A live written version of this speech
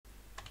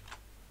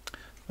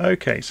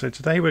Okay, so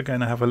today we're going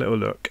to have a little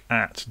look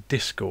at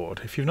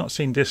Discord. If you've not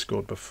seen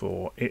Discord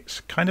before,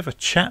 it's kind of a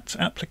chat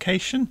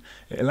application.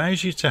 It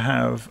allows you to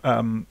have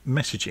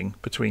messaging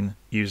between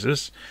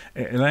users.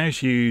 It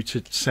allows you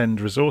to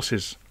send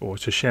resources or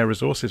to share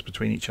resources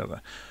between each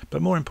other.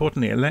 But more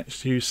importantly, it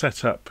lets you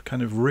set up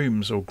kind of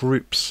rooms or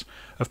groups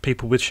of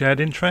people with shared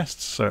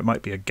interests. So it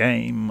might be a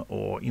game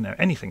or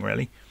anything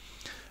really.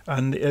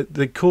 And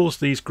it calls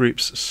these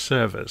groups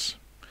servers.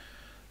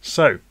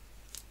 So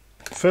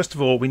first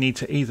of all, we need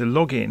to either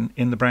log in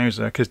the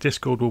browser, because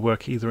Discord will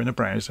work either in a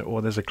browser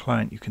or there's a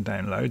client you can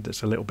download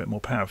that's a little bit more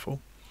powerful.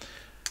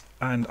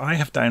 And I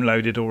have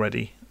downloaded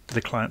already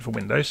the client for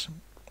Windows,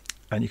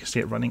 and you can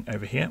see it running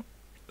over here.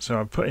 So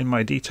I've put in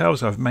my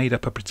details. I've made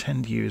up a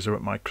pretend user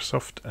at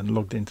Microsoft and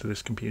logged into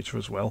this computer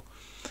as well.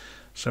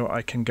 So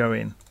I can go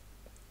in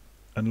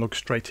and log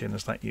straight in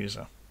as that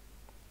user.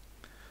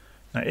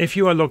 Now, if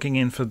you are logging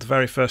in for the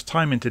very first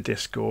time into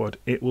Discord,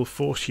 it will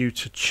force you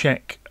to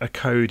check a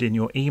code in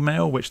your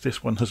email, which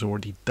this one has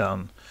already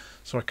done.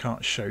 So I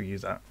can't show you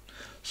that.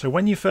 So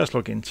when you first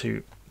log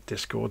into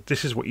Discord,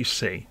 this is what you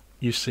see.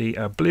 You see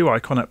a blue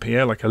icon up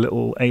here, like a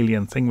little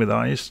alien thing with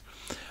eyes,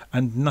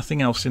 and nothing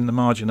else in the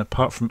margin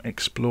apart from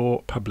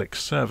Explore Public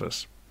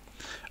Servers.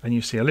 And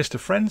you see a list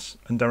of friends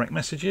and direct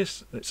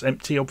messages. It's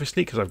empty,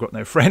 obviously, because I've got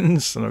no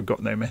friends and I've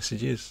got no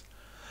messages.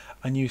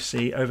 And you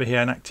see over here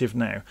an active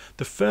now.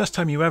 The first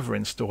time you ever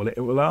install it,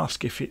 it will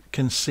ask if it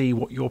can see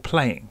what you're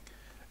playing.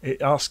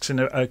 It asks in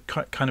a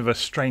kind of a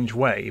strange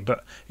way,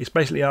 but it's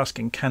basically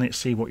asking, can it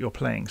see what you're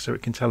playing, so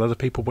it can tell other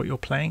people what you're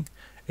playing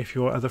if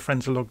your other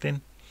friends are logged in.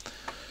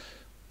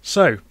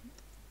 So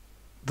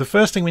the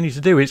first thing we need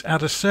to do is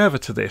add a server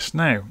to this.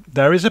 Now,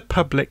 there is a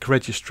public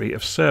registry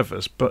of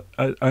servers, but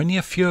only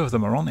a few of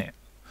them are on it.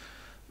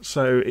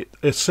 So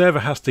a server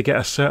has to get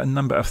a certain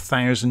number of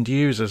 1,000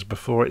 users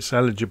before it's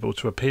eligible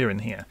to appear in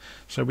here.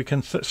 So we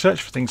can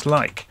search for things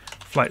like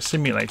Flight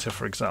Simulator,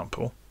 for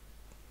example,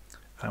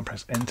 and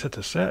press enter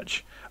to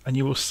search, and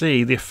you will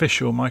see the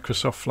official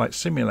Microsoft Flight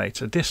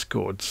Simulator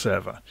Discord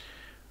server,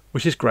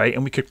 which is great,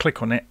 and we could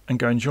click on it and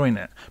go and join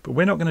it. But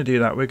we're not going to do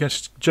that. We're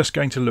just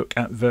going to look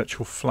at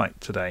Virtual Flight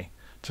today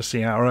to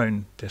see our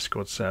own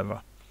Discord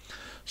server.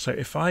 So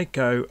if I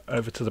go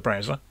over to the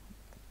browser,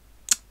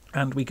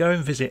 and we go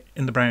and visit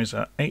in the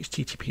browser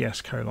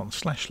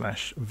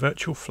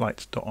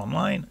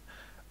https://virtualflight.online,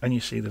 and you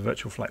see the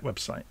Virtual Flight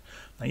website.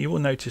 Now you will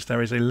notice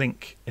there is a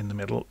link in the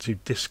middle to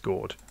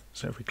Discord.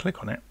 So if we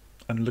click on it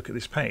and look at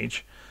this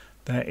page,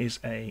 there is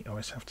I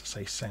always have to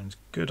say sounds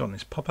good on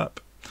this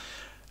pop-up.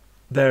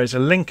 There is a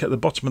link at the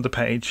bottom of the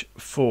page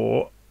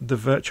for the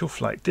Virtual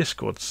Flight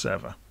Discord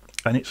server,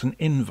 and it's an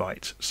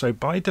invite. So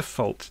by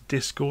default,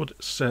 Discord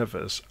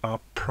servers are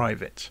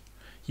private.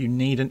 You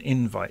need an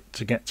invite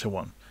to get to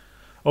one.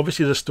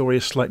 Obviously the story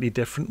is slightly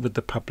different with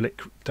the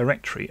public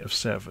directory of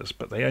servers,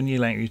 but they only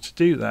allow you to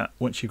do that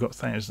once you've got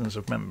thousands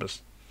of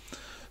members.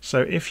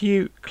 So if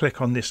you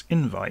click on this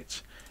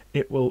invite,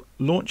 it will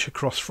launch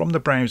across from the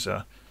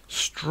browser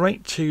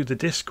straight to the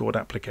Discord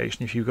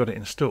application if you've got it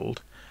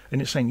installed,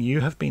 and it's saying you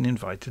have been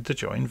invited to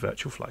join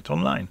Virtual Flight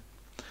Online.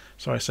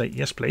 So I say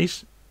yes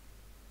please,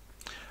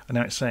 and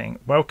now it's saying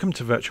welcome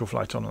to Virtual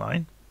Flight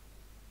Online,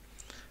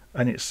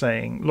 and it's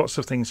saying lots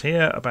of things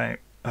here about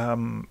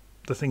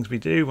the things we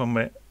do when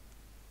we're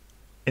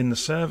in the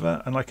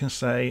server, and I can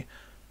say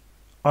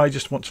I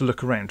just want to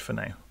look around for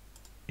now.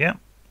 Yeah,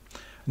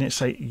 and it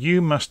say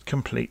you must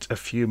complete a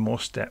few more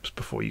steps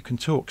before you can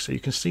talk. So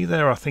you can see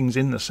there are things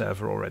in the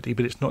server already,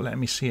 but it's not letting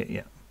me see it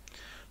yet.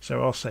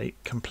 So I'll say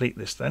complete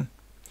this then,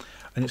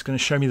 and it's going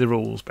to show me the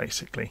rules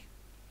basically.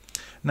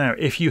 Now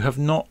if you have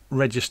not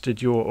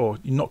registered or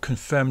not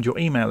confirmed your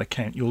email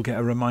account, you'll get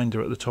a reminder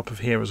at the top of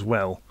here as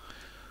well.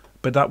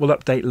 But that will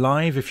update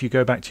live if you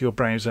go back to your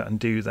browser and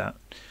do that.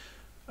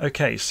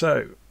 Okay,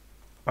 so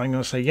I'm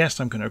going to say yes,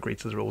 I'm going to agree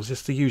to the rules.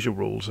 It's the usual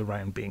rules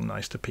around being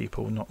nice to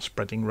people, not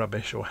spreading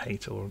rubbish or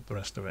hate or the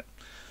rest of it.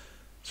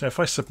 So if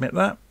I submit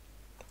that,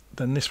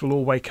 then this will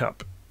all wake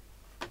up.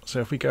 So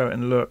if we go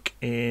and look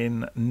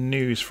in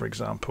news, for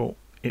example,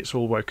 it's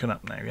all woken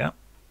up now, yeah?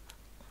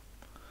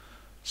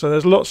 So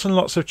there's lots and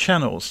lots of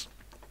channels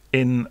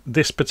in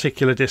this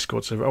particular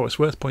Discord server. Oh, it's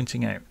worth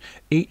pointing out,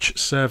 each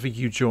server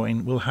you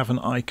join will have an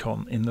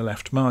icon in the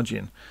left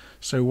margin.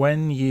 So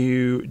when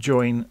you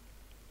join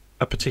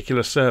a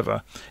particular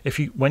server,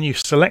 when you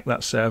select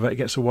that server, it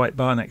gets a white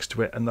bar next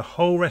to it, and the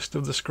whole rest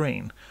of the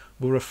screen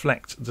will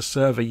reflect the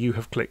server you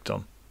have clicked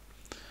on.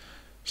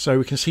 So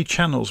we can see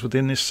channels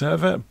within this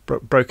server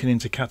broken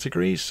into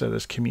categories. So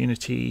there's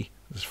community,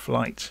 there's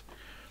flight,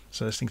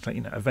 so there's things like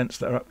events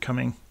that are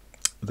upcoming.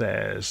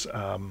 There's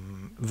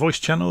voice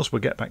channels,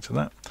 we'll get back to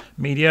that.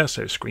 Media,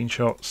 so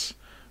screenshots,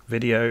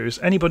 videos,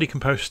 anybody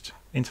can post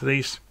into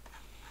these.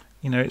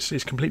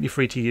 It's completely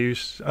free to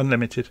use,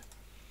 unlimited.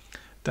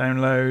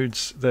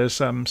 Downloads, there's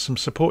some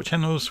support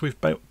channels we've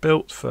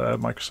built for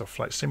Microsoft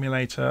Flight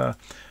Simulator,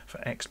 for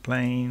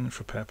X-Plane,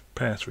 for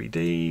Prepare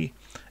 3D,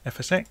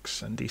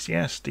 FSX and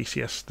DCS.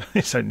 DCS,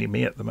 it's only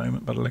me at the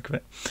moment by the look of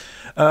it.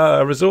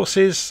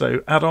 Resources,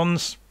 so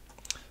add-ons,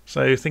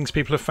 so things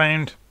people have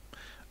found.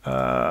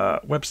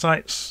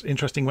 websites,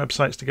 interesting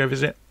websites to go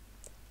visit.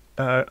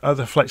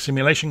 Other flight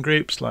simulation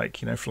groups like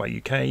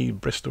Flight UK,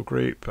 Bristol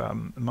Group,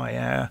 My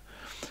Air,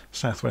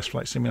 Southwest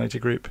Flight Simulator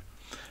Group.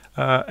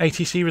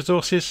 ATC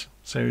resources,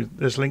 so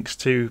there's links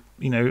to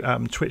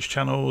Twitch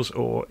channels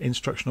or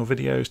instructional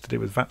videos to do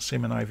with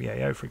VATSIM and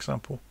IVAO, for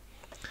example.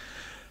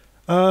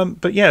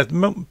 But yeah,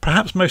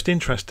 perhaps most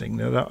interesting,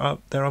 there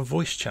are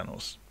voice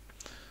channels.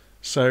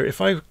 So if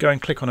I go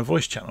and click on a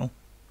voice channel,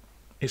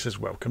 it says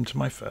welcome to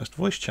my first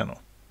voice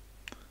channel,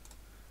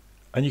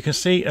 and you can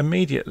see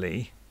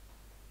immediately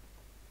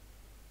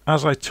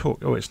as I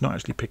talk, oh, it's not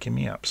actually picking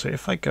me up. So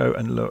if I go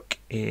and look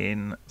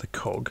in the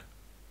cog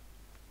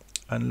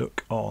and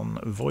look on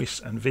voice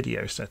and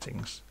video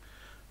settings,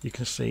 you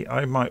can see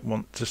I might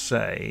want to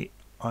say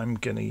I'm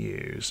going to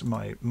use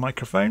my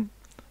microphone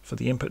for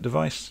the input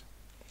device,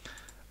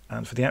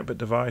 and for the output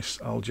device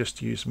I'll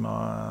just use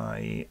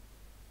my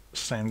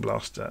Sound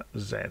Blaster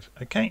Z.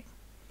 Okay,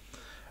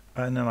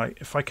 and then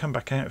if I come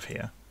back out of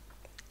here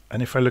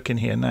and if I look in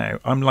here now,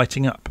 I'm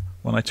lighting up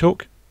when I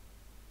talk.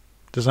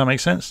 Does that make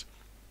sense?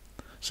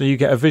 So you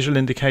get a visual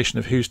indication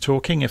of who's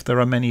talking if there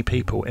are many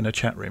people in a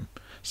chat room.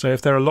 So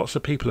if there are lots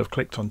of people who have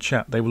clicked on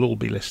chat, they will all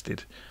be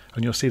listed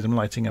and you'll see them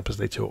lighting up as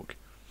they talk.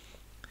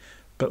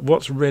 But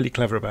what's really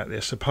clever about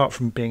this, apart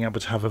from being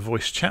able to have a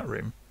voice chat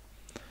room,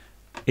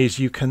 is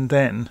you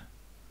can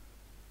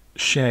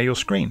share your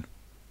screen.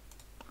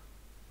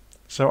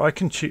 So I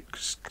can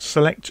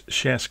select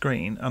share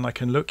screen, and I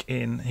can look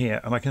in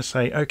here and I can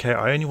say, okay,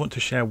 I only want to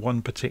share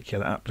one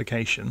particular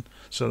application.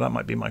 So that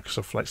might be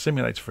Microsoft Flight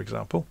Simulator, for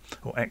example,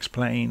 or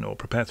X-Plane or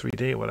Prepare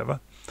 3D or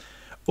whatever.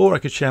 Or I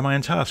could share my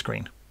entire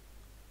screen.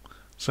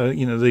 So,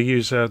 the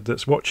user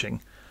that's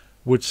watching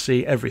would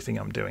see everything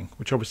I'm doing,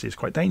 which obviously is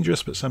quite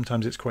dangerous, but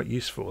sometimes it's quite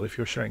useful if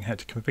you're showing how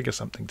to configure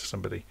something to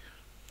somebody,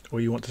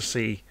 or you want to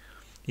see,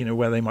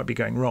 where they might be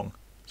going wrong.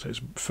 So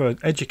it's for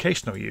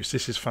educational use,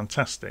 this is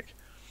fantastic.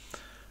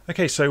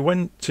 Okay,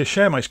 so to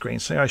share my screen,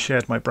 say I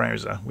shared my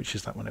browser, which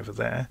is that one over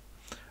there,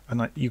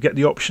 and you get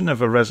the option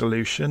of a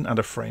resolution and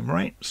a frame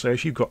rate. So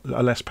if you've got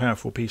a less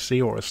powerful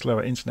PC or a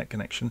slower internet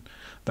connection,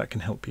 that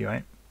can help you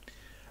out.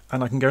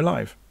 And I can go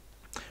live.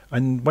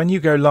 And when you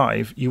go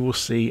live, you will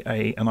see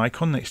an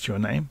icon next to your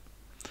name.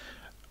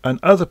 And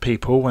other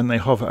people, when they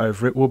hover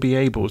over it, will be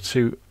able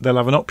to, they'll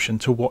have an option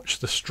to watch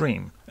the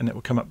stream, and it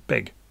will come up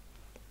big.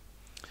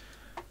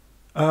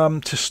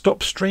 To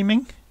stop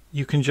streaming,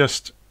 you can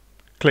just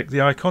click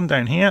the icon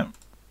down here,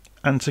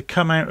 and to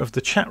come out of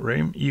the chat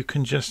room you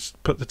can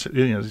just put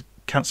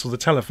cancel the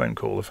telephone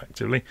call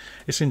effectively.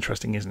 It's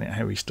interesting, isn't it,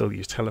 how we still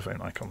use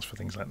telephone icons for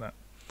things like that.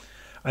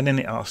 And then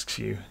it asks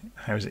you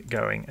how's it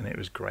going, and it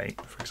was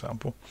great, for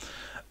example.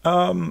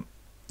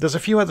 There's a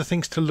few other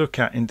things to look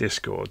at in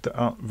Discord that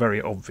aren't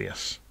very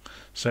obvious.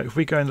 So if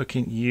we go and look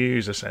in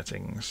user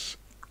settings,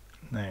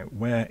 now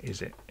where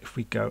is it? If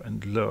we go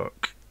and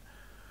look,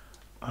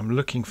 I'm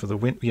looking for the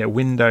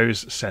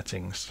Windows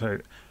settings. So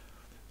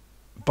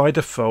by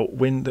default,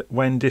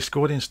 when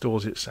Discord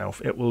installs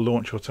itself, it will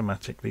launch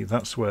automatically.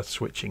 That's worth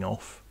switching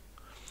off.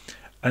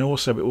 And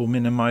also it will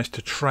minimize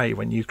to tray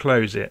when you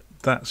close it.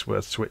 That's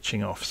worth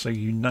switching off, so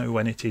you know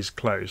when it is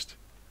closed.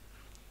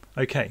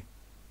 Okay.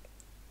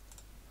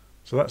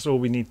 So that's all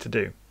we need to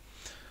do.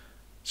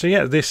 So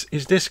yeah, this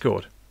is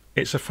Discord.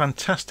 It's a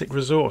fantastic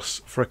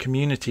resource for a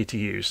community to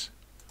use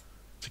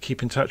to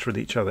keep in touch with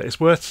each other. It's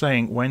worth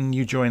saying when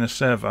you join a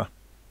server,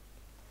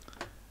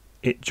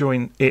 it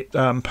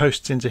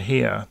posts into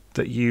here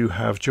that you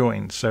have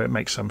joined, so it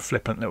makes some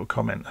flippant little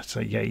comment. So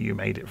yeah, you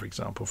made it, for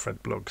example,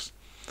 Fred Blogs,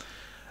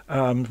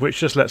 which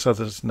just lets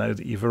others know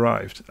that you've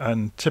arrived.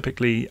 And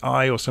typically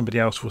I or somebody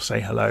else will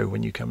say hello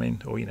when you come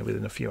in, or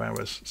within a few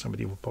hours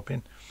somebody will pop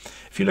in.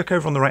 If you look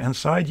over on the right hand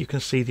side, you can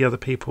see the other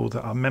people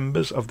that are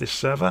members of this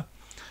server,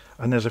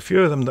 and there's a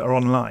few of them that are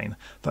online.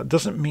 That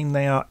doesn't mean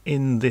they are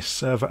in this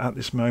server at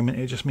this moment,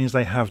 it just means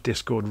they have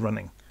Discord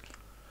running.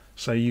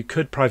 So you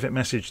could private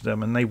message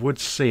them and they would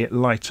see it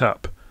light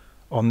up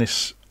on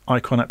this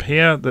icon up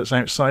here that's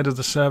outside of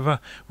the server,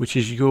 which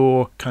is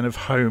your kind of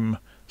home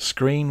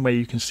screen where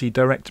you can see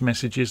direct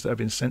messages that have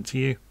been sent to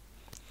you.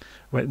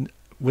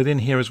 Within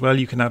here as well,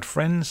 you can add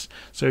friends.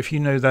 So if you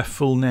know their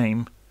full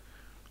name,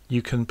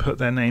 you can put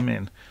their name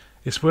in.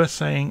 It's worth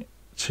saying,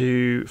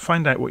 to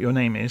find out what your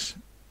name is,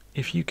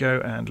 if you go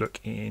and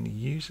look in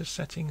user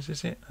settings,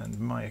 is it, and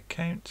my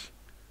account,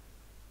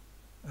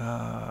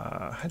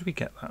 how do we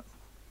get that?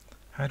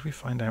 How do we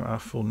find out our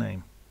full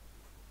name?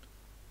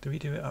 Do we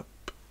do it up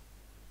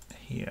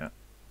here?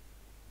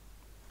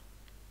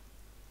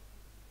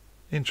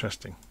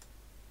 Interesting.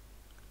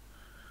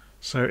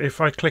 So if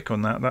I click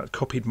on that, that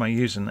copied my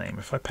username.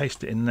 If I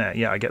paste it in there,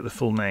 yeah, I get the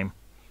full name.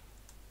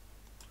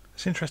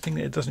 It's interesting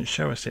that it doesn't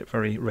show us it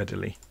very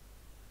readily.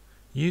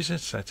 User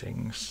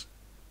settings,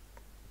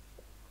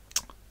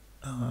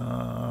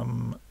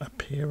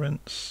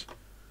 appearance.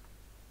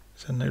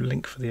 Is there no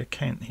link for the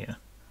account here?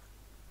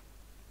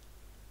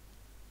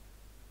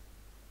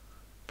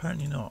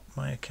 Apparently not.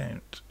 My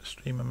account,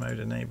 streamer mode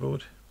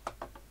enabled.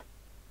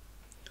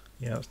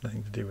 Yeah, that's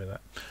nothing to do with that.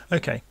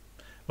 Okay,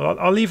 Well,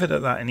 I'll leave it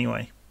at that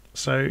anyway.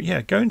 So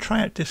yeah, go and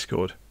try out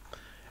Discord.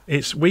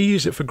 We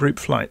use it for group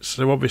flights,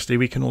 so obviously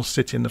we can all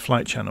sit in the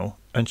flight channel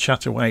and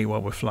chat away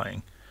while we're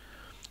flying.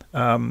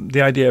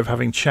 The idea of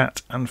having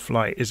chat and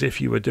flight is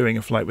if you were doing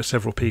a flight with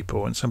several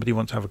people and somebody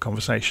wants to have a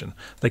conversation,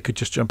 they could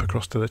just jump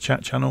across to the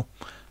chat channel,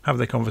 have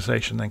their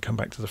conversation, then come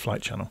back to the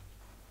flight channel.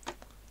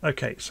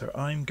 Okay, so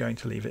I'm going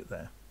to leave it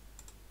there.